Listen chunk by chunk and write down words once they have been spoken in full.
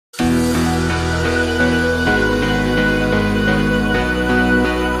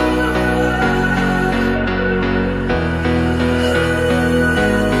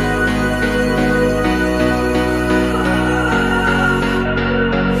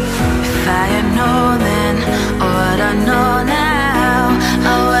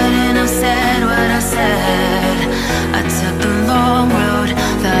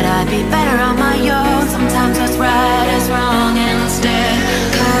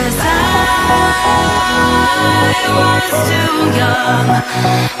was too young,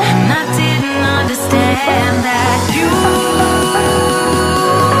 and I didn't understand that you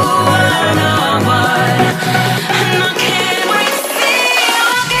were the one, and I can't wait to see you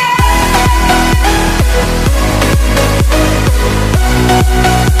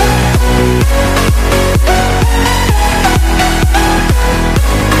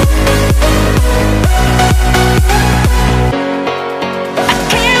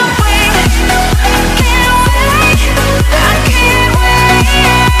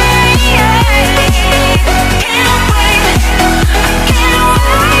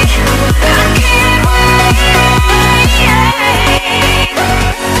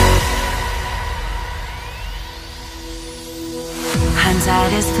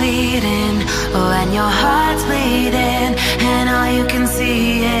Hindsight is fleeting when your heart's bleeding and all you can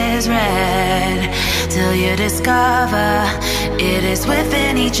see is red, till you discover it is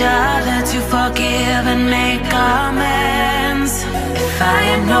within each other to forgive and make amends. If I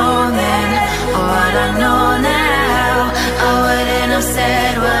had known then what I know now, I wouldn't have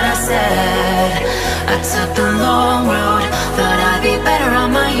said what I said. I took the long road, thought I'd be better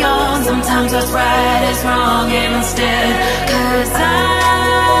on my own. Sometimes what's right is wrong instead, 'cause I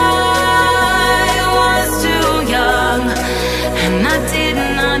was too young, and I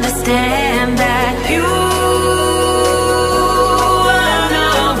didn't understand that you were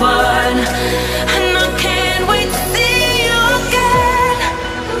the one, and I can't wait to see you again.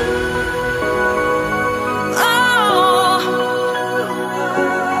 Oh,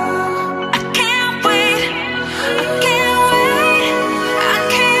 I can't wait, I can't wait, I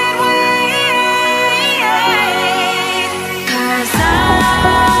can't wait, 'cause I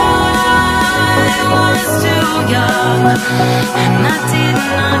was too young, and